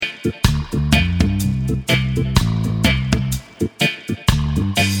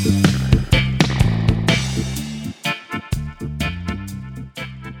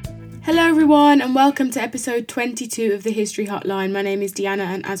and welcome to episode 22 of the History Hotline. My name is Deanna,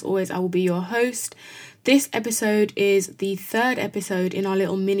 and as always, I will be your host. This episode is the third episode in our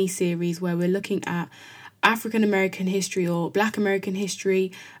little mini-series where we're looking at African American history or Black American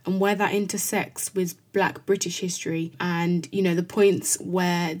history and where that intersects with Black British history and, the points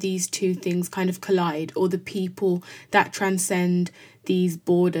where these two things kind of collide, or the people that transcend these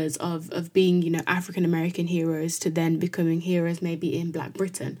borders of being, African American heroes to then becoming heroes maybe in Black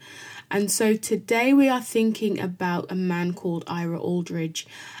Britain. And so today we are thinking about a man called Ira Aldridge,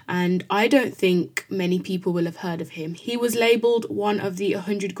 and I don't think many people will have heard of him. He was labelled one of the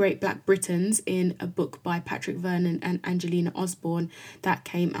 100 Great Black Britons in a book by Patrick Vernon and Angelina Osborne that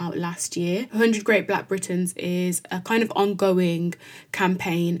came out last year. 100 Great Black Britons is a kind of ongoing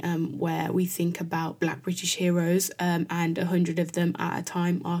campaign where we think about Black British heroes, and 100 of them at a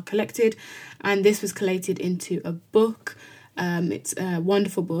time are collected, and this was collated into a book. It's a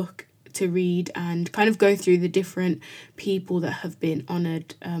wonderful book to read and kind of go through the different people that have been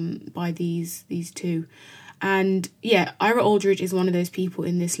honoured by these two. And yeah, Ira Aldridge is one of those people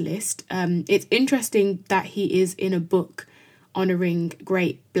in this list. It's interesting that he is in a book honouring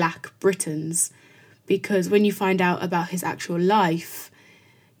great Black Britons, because when you find out about his actual life,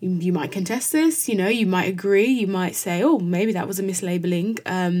 you might contest this, you might agree, you might say, oh, maybe that was a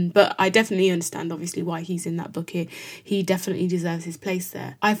mislabeling. But I definitely understand, obviously, why he's in that book here. He definitely deserves his place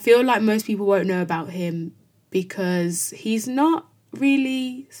there. I feel like most people won't know about him because he's not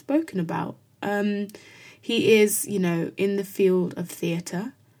really spoken about. He is, in the field of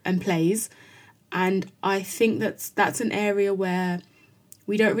theatre and plays. And I think that's an area where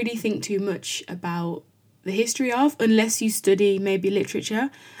we don't really think too much about the history of, unless you study maybe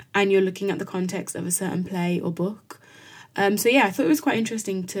literature and you're looking at the context of a certain play or book. So yeah, I thought it was quite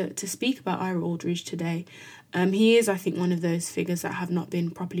interesting to speak about Ira Aldridge today. He is, I think, one of those figures that have not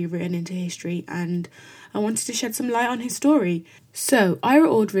been properly written into history, and I wanted to shed some light on his story. So Ira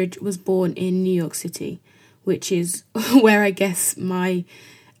Aldridge was born in New York City, which is where I guess my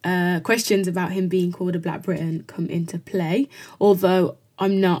questions about him being called a Black Briton come into play, although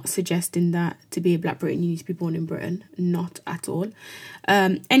I'm not suggesting that to be a Black Briton you need to be born in Britain, not at all.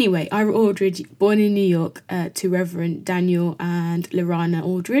 Anyway, Ira Aldridge, born in New York to Reverend Daniel and Lorana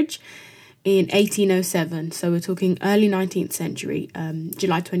Aldridge in 1807. So we're talking early 19th century,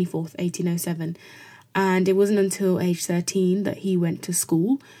 July 24th, 1807. And it wasn't until age 13 that he went to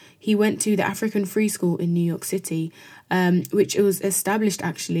school. He went to the African Free School in New York City, which was established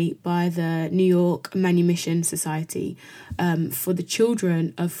actually by the New York Manumission Society for the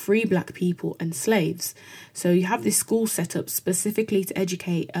children of free Black people and slaves. So you have this school set up specifically to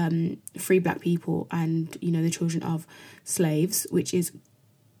educate free Black people and, the children of slaves, which is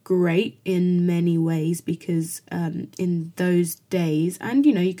great in many ways because in those days, and,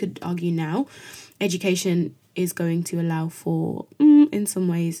 you could argue now, education is going to allow for, in some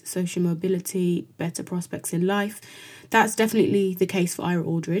ways, social mobility, better prospects in life. That's definitely the case for Ira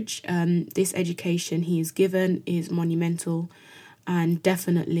Aldridge. This education he is given is monumental and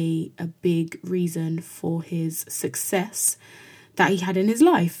definitely a big reason for his success that he had in his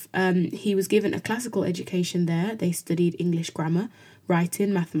life. He was given a classical education there. They studied English grammar,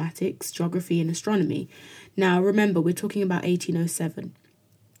 writing, mathematics, geography and astronomy. Now, remember, we're talking about 1807.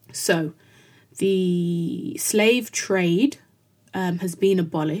 So the slave trade has been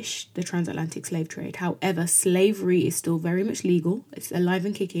abolished, the transatlantic slave trade. However, slavery is still very much legal. It's alive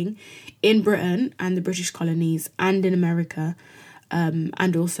and kicking in Britain and the British colonies and in America,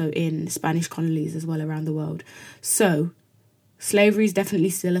 and also in Spanish colonies as well around the world. So slavery is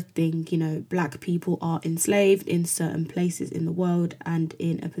definitely still a thing. Black people are enslaved in certain places in the world and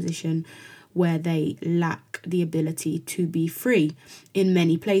in a position where they lack the ability to be free in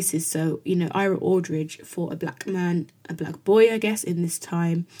many places. So, Ira Aldridge, for a Black man, a Black boy, I guess, in this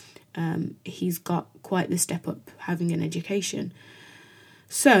time, he's got quite the step up having an education.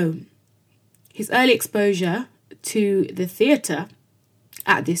 So, his early exposure to the theatre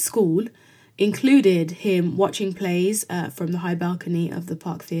at this school included him watching plays from the high balcony of the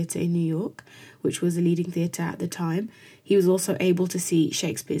Park Theatre in New York, which was a leading theatre at the time. He was also able to see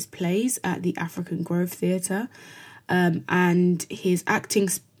Shakespeare's plays at the African Grove Theatre, and his acting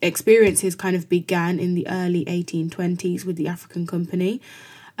experiences kind of began in the early 1820s with the African Company,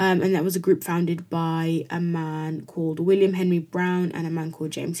 and that was a group founded by a man called William Henry Brown and a man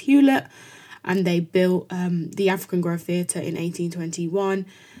called James Hewlett, and they built the African Grove Theatre in 1821.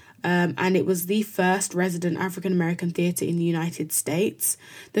 And it was the first resident African-American theatre in the United States.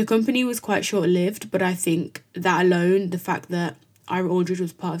 The company was quite short-lived, but I think that alone, the fact that Ira Aldridge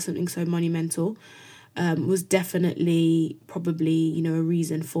was part of something so monumental, was definitely probably, a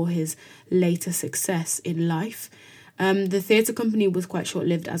reason for his later success in life. The theatre company was quite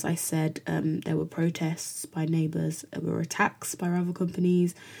short-lived, as I said. There were protests by neighbours, there were attacks by rival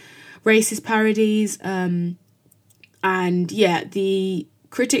companies, racist parodies, the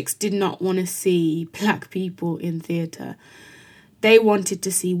critics did not want to see black people in theatre. They wanted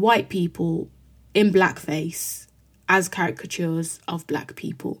to see white people in blackface as caricatures of black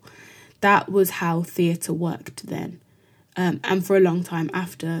people. That was how theatre worked then. And for a long time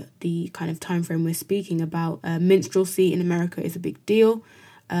after, the kind of time frame we're speaking about, minstrelsy in America is a big deal,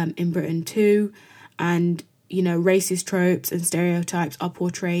 in Britain too. And, racist tropes and stereotypes are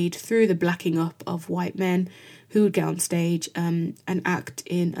portrayed through the blacking up of white men who would get on stage and act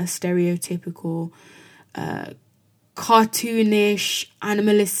in a stereotypical, cartoonish,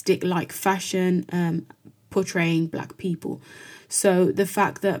 animalistic-like fashion, portraying black people. So the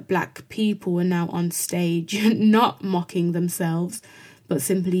fact that black people were now on stage, not mocking themselves, but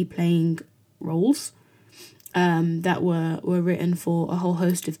simply playing roles that were written for a whole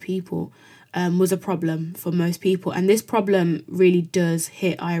host of people, was a problem for most people. And this problem really does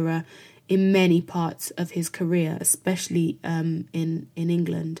hit Ira in many parts of his career, especially in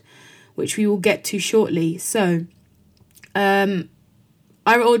England, which we will get to shortly. So Ira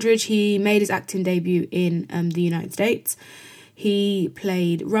Aldridge, he made his acting debut in the United States. He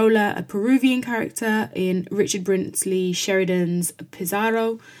played Rolla, a Peruvian character, in Richard Brinsley Sheridan's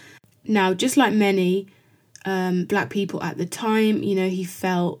Pizarro. Now, just like many black people at the time, he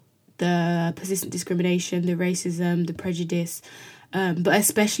felt the persistent discrimination, the racism, the prejudice, but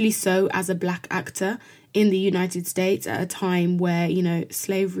especially so as a black actor in the United States at a time where,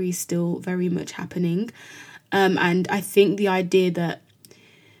 slavery is still very much happening. And I think the idea that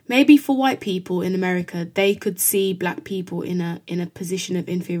maybe for white people in America, they could see black people in a position of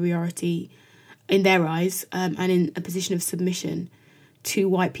inferiority in their eyes, and in a position of submission to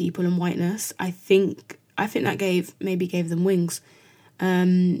white people and whiteness. I think that gave them wings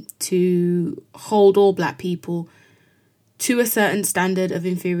to hold all black people to a certain standard of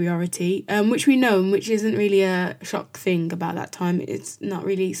inferiority, which we know, and which isn't really a shock thing about that time. It's not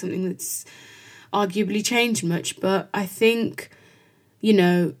really something that's arguably changed much, but I think,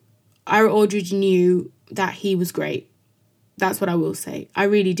 Ira Aldridge knew that he was great. That's what I will say. I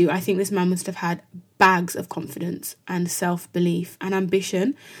really do. I think this man must have had bags of confidence and self-belief and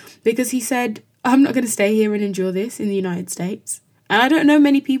ambition, because he said, I'm not going to stay here and endure this in the United States. And I don't know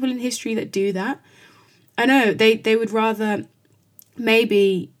many people in history that do that. I know they would rather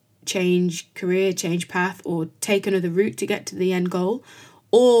maybe change career, change path, or take another route to get to the end goal.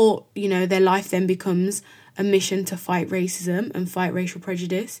 Or, their life then becomes a mission to fight racism and fight racial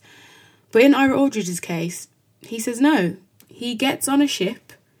prejudice. But in Ira Aldridge's case, he says no. He gets on a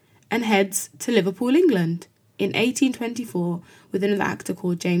ship and heads to Liverpool, England in 1824 with another actor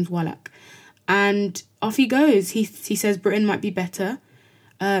called James Wallack. And off he goes. He says Britain might be better.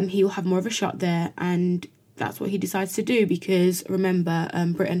 He will have more of a shot there. And that's what he decides to do, because remember,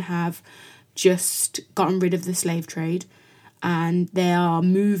 Britain have just gotten rid of the slave trade. And they are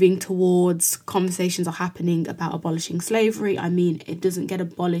moving towards, conversations are happening about abolishing slavery. I mean, it doesn't get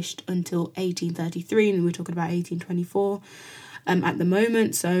abolished until 1833, and we're talking about 1824 at the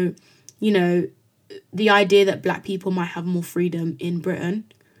moment. So, the idea that black people might have more freedom in Britain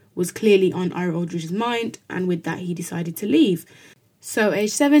was clearly on Ira Aldridge's mind, and with that he decided to leave. So,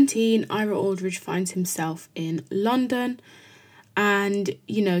 age 17, Ira Aldridge finds himself in London, and,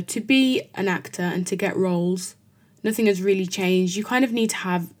 to be an actor and to get roles, nothing has really changed. You kind of need to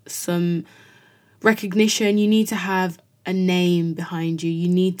have some recognition. You need to have a name behind you.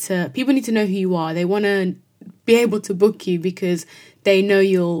 People need to know who you are. They want to be able to book you because they know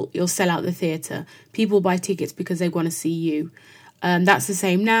you'll sell out the theatre. People buy tickets because they want to see you. That's the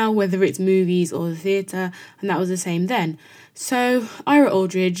same now, whether it's movies or the theatre, and that was the same then. So Ira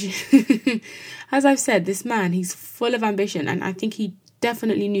Aldridge, as I've said, this man, he's full of ambition, and I think he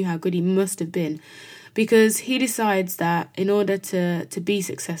definitely knew how good he must have been, because he decides that in order to be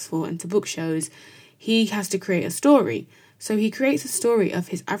successful and to book shows, he has to create a story. So he creates a story of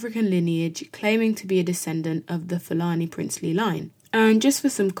his African lineage, claiming to be a descendant of the Fulani princely line. And just for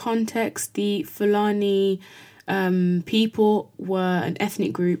some context, the Fulani people were an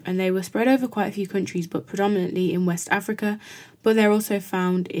ethnic group, and they were spread over quite a few countries, but predominantly in West Africa. But they're also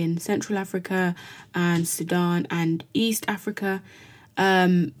found in Central Africa and Sudan and East Africa,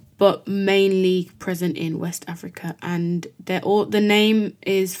 but mainly present in West Africa. And the name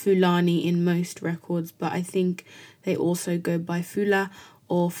is Fulani in most records, but I think they also go by Fula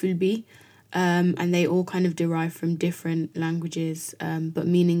or Fulbi, and they all kind of derive from different languages, but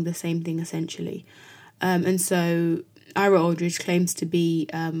meaning the same thing essentially. And so Ira Aldridge claims to be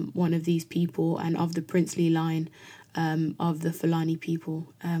one of these people and of the princely line of the Fulani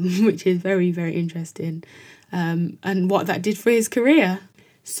people, which is very, very interesting, and what that did for his career.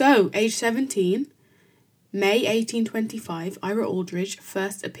 So, age 17, May 1825, Ira Aldridge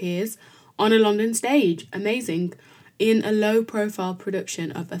first appears on a London stage, amazing, in a low-profile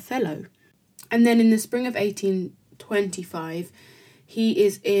production of Othello. And then in the spring of 1825, he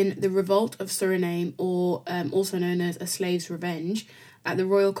is in The Revolt of Suriname, or also known as A Slave's Revenge, at the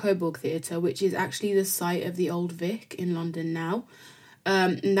Royal Coburg Theatre, which is actually the site of the Old Vic in London now.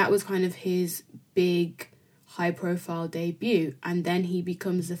 And that was kind of his big high-profile debut. And then he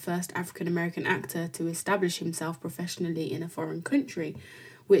becomes the first African-American actor to establish himself professionally in a foreign country,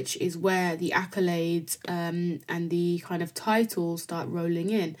 which is where the accolades and the kind of titles start rolling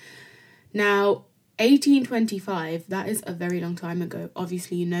in. Now, 1825, that is a very long time ago.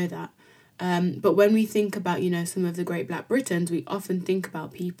 Obviously, you know that. But when we think about, some of the great Black Britons, we often think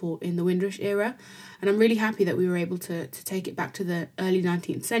about people in the Windrush era. And I'm really happy that we were able to take it back to the early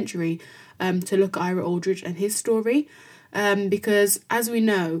 19th century to look at Ira Aldridge and his story. Because as we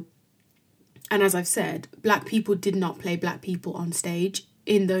know, and as I've said, Black people did not play Black people on stage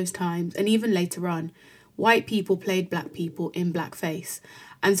in those times. And even later on, white people played Black people in blackface.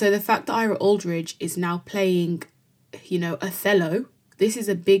 And so the fact that Ira Aldridge is now playing, Othello, this is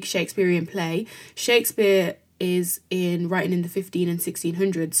a big Shakespearean play. Shakespeare is writing in the 15 and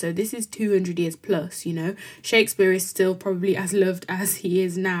 1600s, so this is 200 years plus, Shakespeare is still probably as loved as he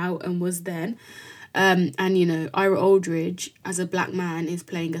is now and was then. And Ira Aldridge, as a Black man, is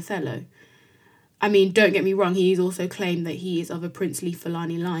playing Othello. I mean, don't get me wrong, he's also claimed that he is of a princely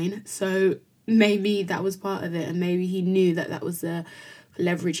Fulani line, so maybe that was part of it, and maybe he knew that that was the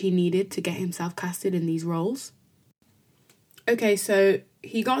leverage he needed to get himself casted in these roles. Okay, so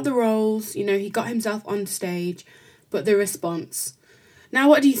he got the roles, he got himself on stage, but the response. Now,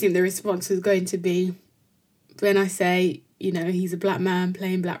 what do you think the response is going to be when I say, he's a Black man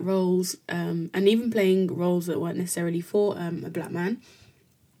playing Black roles, and even playing roles that weren't necessarily for a Black man?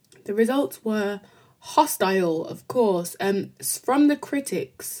 The results were hostile, of course. From the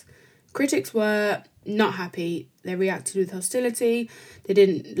critics were not happy. They reacted with hostility. They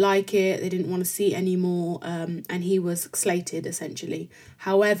didn't like it. They didn't want to see it anymore. And he was slated, essentially.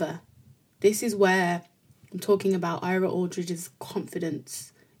 However, this is where I'm talking about Ira Aldridge's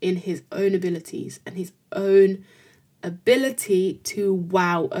confidence in his own abilities and his own ability to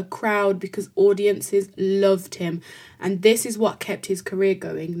wow a crowd, because audiences loved him. And this is what kept his career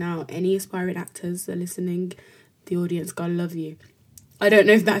going. Now, any aspiring actors that are listening, the audience gotta love you. I don't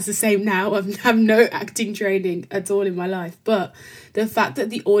know if that's the same now. I have no acting training at all in my life. But the fact that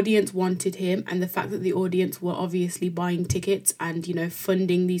the audience wanted him, and the fact that the audience were obviously buying tickets and,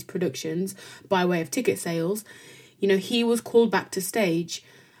 funding these productions by way of ticket sales, he was called back to stage,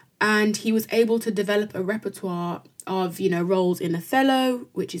 and he was able to develop a repertoire of, roles in Othello,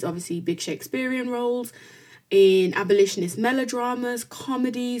 which is obviously big Shakespearean roles, in abolitionist melodramas,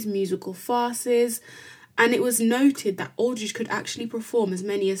 comedies, musical farces. And it was noted that Aldridge could actually perform as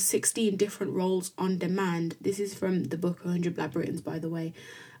many as 16 different roles on demand. This is from the book 100 Black Britons, by the way,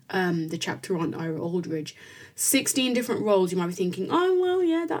 the chapter on Ira Aldridge. 16 different roles. You might be thinking, oh, well,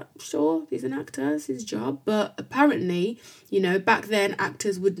 yeah, sure, he's an actor, it's his job. But apparently, back then,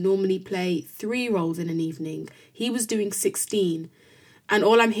 actors would normally play 3 roles in an evening. He was doing 16. And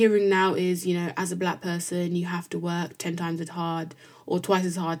all I'm hearing now is, as a Black person, you have to work 10 times as hard or twice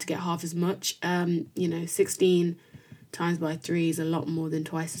as hard to get half as much. 16 times by 3 is a lot more than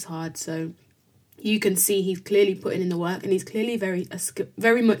twice as hard. So you can see he's clearly putting in the work, and he's clearly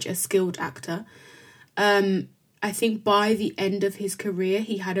very much a skilled actor. I think by the end of his career,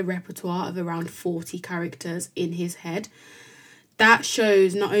 he had a repertoire of around 40 characters in his head. That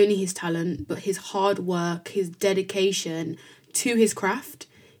shows not only his talent, but his hard work, his dedication to his craft.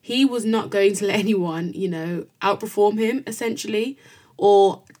 He was not going to let anyone, outperform him, essentially,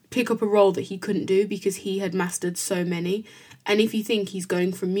 or pick up a role that he couldn't do, because he had mastered so many. And if you think he's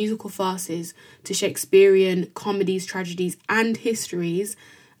going from musical farces to Shakespearean comedies, tragedies, and histories,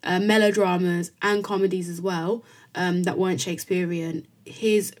 melodramas and comedies as well, that weren't Shakespearean,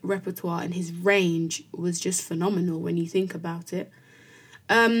 his repertoire and his range was just phenomenal when you think about it.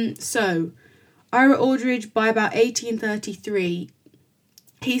 So Ira Aldridge, by about 1833,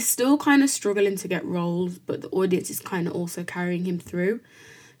 he's still kind of struggling to get roles, but the audience is kind of also carrying him through.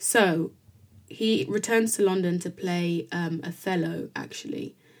 So he returns to London to play Othello,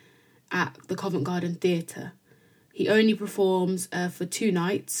 actually, at the Covent Garden Theatre. He only performs for 2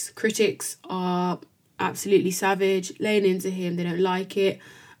 nights. Critics are absolutely savage, laying into him. They don't like it.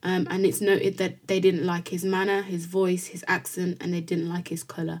 And it's noted that they didn't like his manner, his voice, his accent, and they didn't like his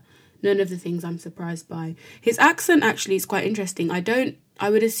colour. None of the things I'm surprised by. His accent actually is quite interesting. I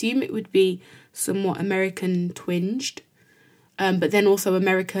would assume it would be somewhat American twinged. But then also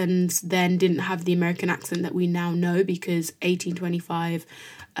Americans then didn't have the American accent that we now know, because 1825,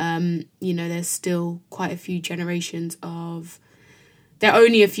 there's still quite a few generations of... They're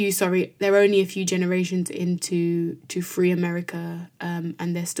only a few generations into free America,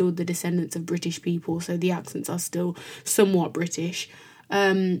 and they're still the descendants of British people, so the accents are still somewhat British.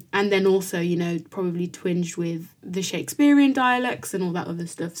 And then also, probably twinged with the Shakespearean dialects and all that other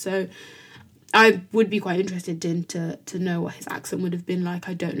stuff. So I would be quite interested to know what his accent would have been like.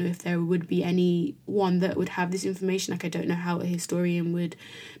 I don't know if there would be anyone that would have this information. I don't know how a historian would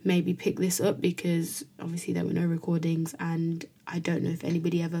maybe pick this up, because obviously there were no recordings, and I don't know if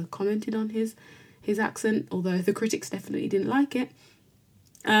anybody ever commented on his accent, although the critics definitely didn't like it.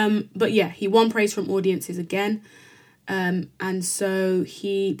 But yeah, he won praise from audiences again. And so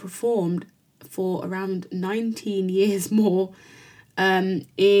he performed for around 19 years more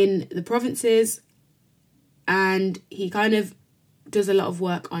in the provinces, and he kind of does a lot of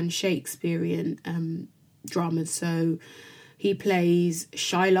work on Shakespearean dramas. So he plays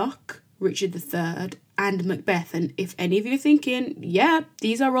Shylock, Richard III, and Macbeth. And if any of you are thinking, yeah,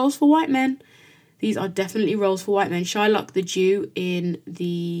 these are roles for white men, these are definitely roles for white men. Shylock the Jew in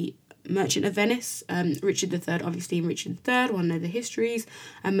the Merchant of Venice, Richard III obviously in Richard III, one of the histories,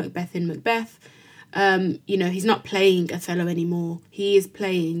 and Macbeth in Macbeth. He's not playing Othello anymore. He is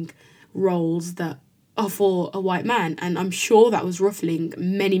playing roles that are for a white man, and I'm sure that was ruffling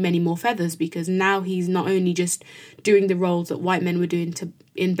many, many more feathers, because now he's not only just doing the roles that white men were doing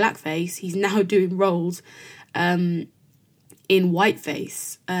in blackface, he's now doing roles in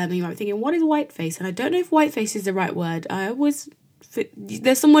whiteface. You might be thinking, what is whiteface? And I don't know if whiteface is the right word.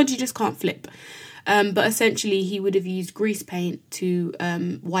 There's some words you just can't flip. But essentially he would have used grease paint to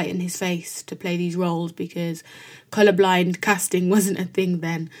whiten his face to play these roles, because colourblind casting wasn't a thing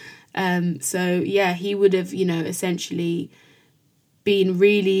then. So yeah, he would have, essentially been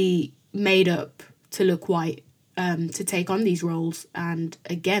really made up to look white to take on these roles. And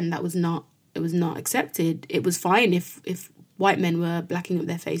again, it was not accepted. It was fine if white men were blacking up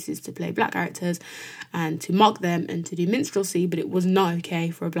their faces to play black characters and to mock them and to do minstrelsy, but it was not okay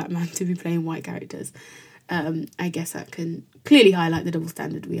for a black man to be playing white characters. I guess that can clearly highlight the double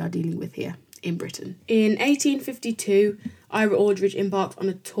standard we are dealing with here in Britain. In 1852, Ira Aldridge embarked on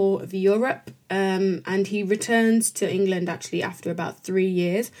a tour of Europe, and he returns to England actually after about 3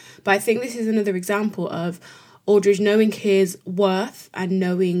 years. But I think this is another example of Aldridge knowing his worth and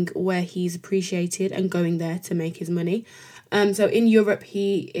knowing where he's appreciated and going there to make his money. So in Europe,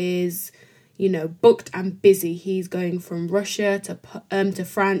 he is, booked and busy. He's going from Russia to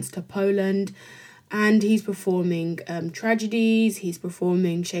France to Poland, and he's performing tragedies. He's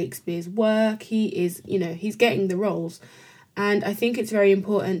performing Shakespeare's work. He is, he's getting the roles. And I think it's very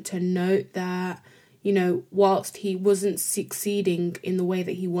important to note that, whilst he wasn't succeeding in the way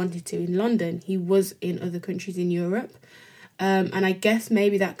that he wanted to in London, he was in other countries in Europe. And I guess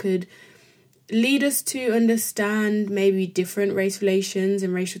maybe that could lead us to understand maybe different race relations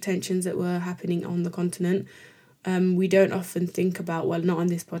and racial tensions that were happening on the continent. We don't often think about, well, not on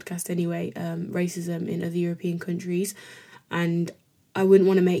this podcast anyway, racism in other European countries. And I wouldn't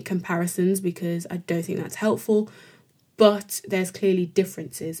want to make comparisons because I don't think that's helpful. But there's clearly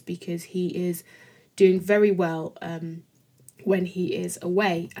differences, because he is doing very well when he is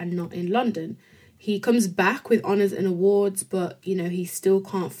away and not in London. He comes back with honours and awards, but, he still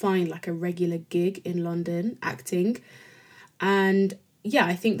can't find like a regular gig in London acting. And yeah,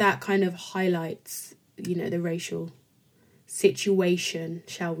 I think that kind of highlights, the racial situation,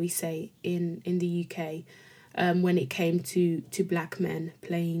 shall we say, in the UK when it came to black men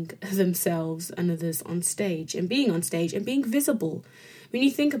playing themselves and others on stage and being visible. When you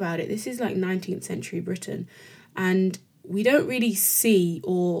think about it, this is like 19th century Britain, and we don't really see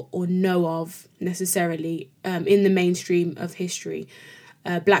or know of necessarily in the mainstream of history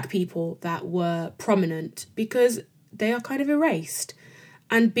black people that were prominent, because they are kind of erased.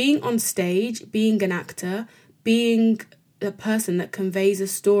 And being on stage, being an actor, being a person that conveys a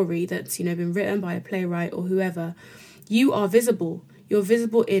story that's been written by a playwright or whoever, you are visible. You're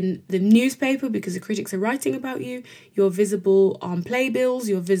visible in the newspaper because the critics are writing about you. You're visible on playbills.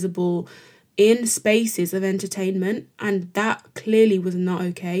 You're visible in spaces of entertainment, and that clearly was not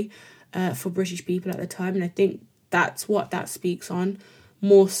okay for British people at the time. And I think that's what that speaks on,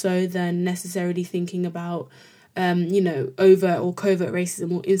 more so than necessarily thinking about overt or covert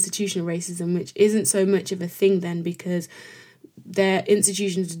racism or institutional racism, which isn't so much of a thing then, because their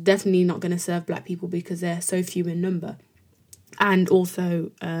institutions are definitely not going to serve black people because they're so few in number. And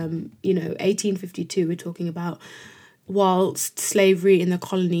also, 1852, we're talking about, whilst slavery in the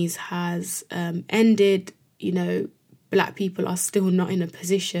colonies has ended, black people are still not in a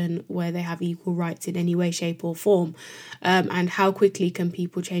position where they have equal rights in any way, shape or form. And how quickly can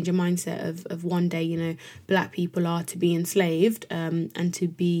people change a mindset of one day, black people are to be enslaved and to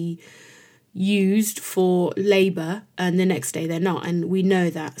be used for labour, and the next day they're not. And we know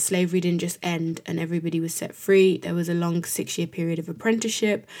that slavery didn't just end and everybody was set free. There was a long 6-year period of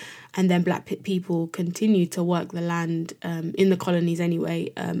apprenticeship, and then black people continued to work the land in the colonies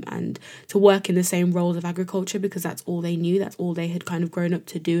anyway, and to work in the same roles of agriculture because that's all they knew, that's all they had kind of grown up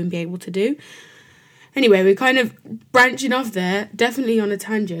to do and be able to do. Anyway, we're kind of branching off there, definitely on a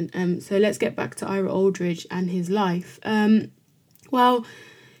tangent. So let's get back to Ira Aldridge and his life.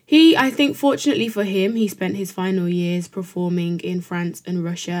 I think fortunately for him, he spent his final years performing in France and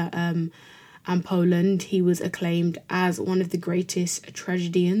Russia and Poland. He was acclaimed as one of the greatest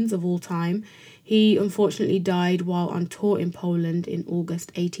tragedians of all time. He unfortunately died while on tour in Poland in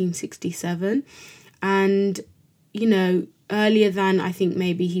August 1867. And, earlier than I think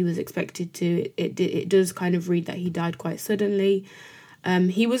maybe he was expected to, it does kind of read that he died quite suddenly.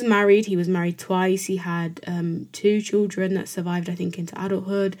 He was married twice. He had 2 children that survived, I think, into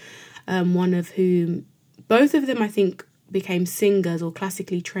adulthood, one of whom, both of them, I think, became singers or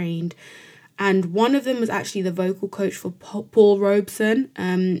classically trained. And one of them was actually the vocal coach for Paul Robeson,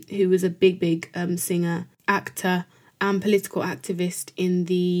 who was a big singer, actor and political activist in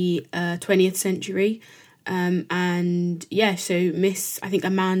the 20th century. So Miss, I think,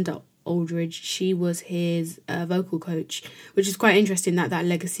 Amanda Aldridge, she was his vocal coach, which is quite interesting that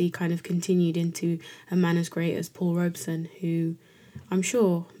legacy kind of continued into a man as great as Paul Robeson, who I'm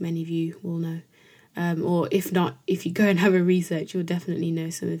sure many of you will know. Or if not, if you go and have a research, you'll definitely know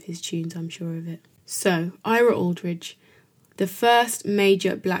some of his tunes, I'm sure of it. So, Ira Aldridge, the first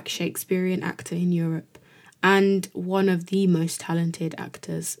major black Shakespearean actor in Europe, and one of the most talented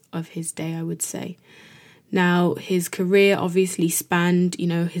actors of his day, I would say. Now, his career obviously spanned,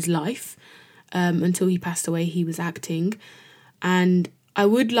 his life. Until he passed away, he was acting. And I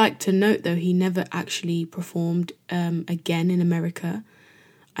would like to note, though, he never actually performed again in America.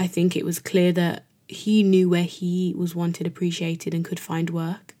 I think it was clear that he knew where he was wanted, appreciated, and could find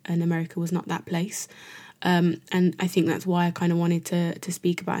work. And America was not that place. And I think that's why I kind of wanted to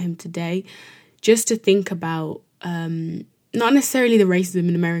speak about him today. Just to think about... not necessarily the racism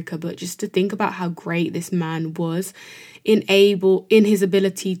in America, but just to think about how great this man was in his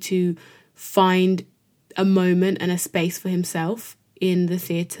ability to find a moment and a space for himself in the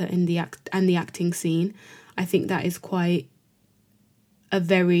theatre and the acting scene. I think that is quite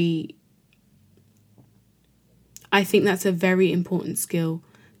that's a very important skill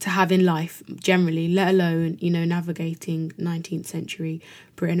to have in life generally, let alone, navigating 19th century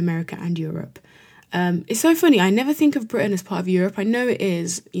Britain, America and Europe. It's so funny. I never think of Britain as part of Europe. I know it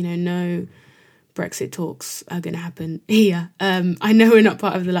is. No Brexit talks are going to happen here. I know we're not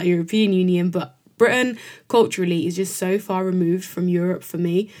part of the European Union, but Britain culturally is just so far removed from Europe for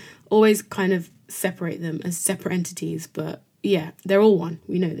me. Always kind of separate them as separate entities, but yeah, they're all one.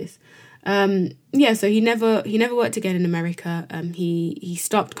 We know this. So he never worked again in America. He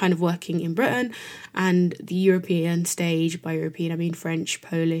stopped kind of working in Britain, and the European stage, by European I mean French,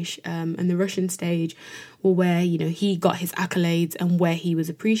 Polish, and the Russian stage were where, he got his accolades and where he was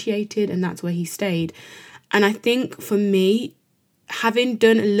appreciated, and that's where he stayed. And I think for me, having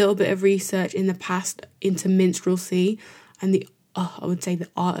done a little bit of research in the past into minstrelsy and I would say the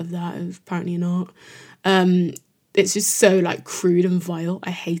art of that is apparently an art, it's just so crude and vile.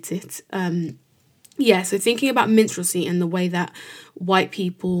 I hate it. So thinking about minstrelsy and the way that white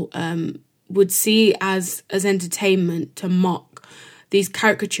people would see as entertainment to mock these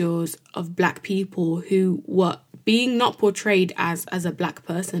caricatures of black people who were being not portrayed as a black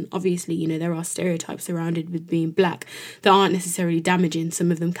person. Obviously, there are stereotypes surrounded with being black that aren't necessarily damaging.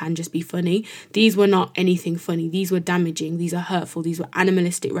 Some of them can just be funny. These were not anything funny. These were damaging. These are hurtful. These were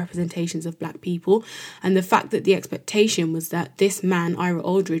animalistic representations of black people. And the fact that the expectation was that this man, Ira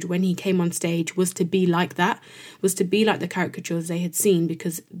Aldridge, when he came on stage, was to be like that, was to be like the caricatures they had seen,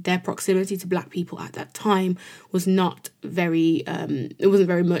 because their proximity to black people at that time was not very, it wasn't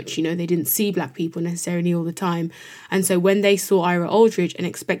very much, they didn't see black people necessarily all the time. And so when they saw Ira Aldridge and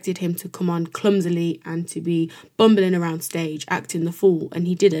expected him to come on clumsily and to be bumbling around stage, acting the fool, and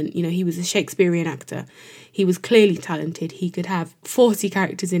he didn't, he was a Shakespearean actor. He was clearly talented. He could have 40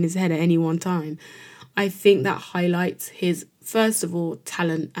 characters in his head at any one time. I think that highlights his, first of all,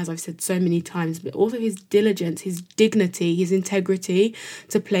 talent, as I've said so many times, but also his diligence, his dignity, his integrity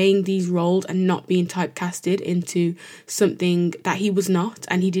to playing these roles and not being typecasted into something that he was not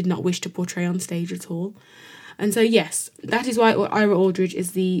and he did not wish to portray on stage at all. And so, yes, that is why Ira Aldridge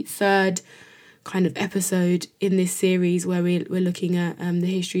is the third kind of episode in this series where we're looking at the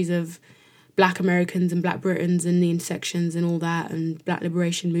histories of Black Americans and Black Britons and the intersections and all that, and Black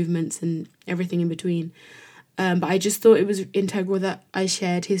liberation movements and everything in between. But I just thought it was integral that I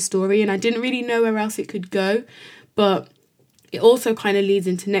shared his story, and I didn't really know where else it could go. But it also kind of leads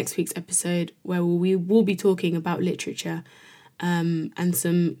into next week's episode where we will be talking about literature and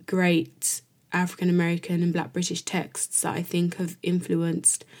some great African American and Black British texts that I think have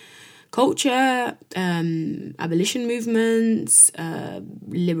influenced culture, abolition movements,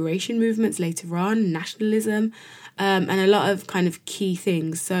 liberation movements later on, nationalism, and a lot of kind of key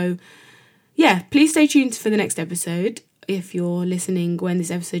things. So yeah, please stay tuned for the next episode. If you're listening when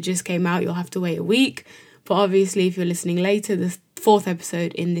this episode just came out, you'll have to wait a week. But obviously, if you're listening later, the fourth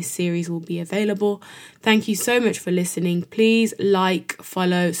episode in this series will be available. Thank you so much for listening. Please like,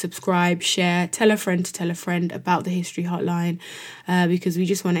 follow, subscribe, share, tell a friend about the History Hotline, because we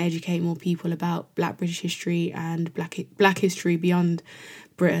just want to educate more people about Black British history and Black history beyond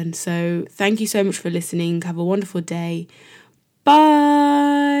Britain. So thank you so much for listening. Have a wonderful day. Bye.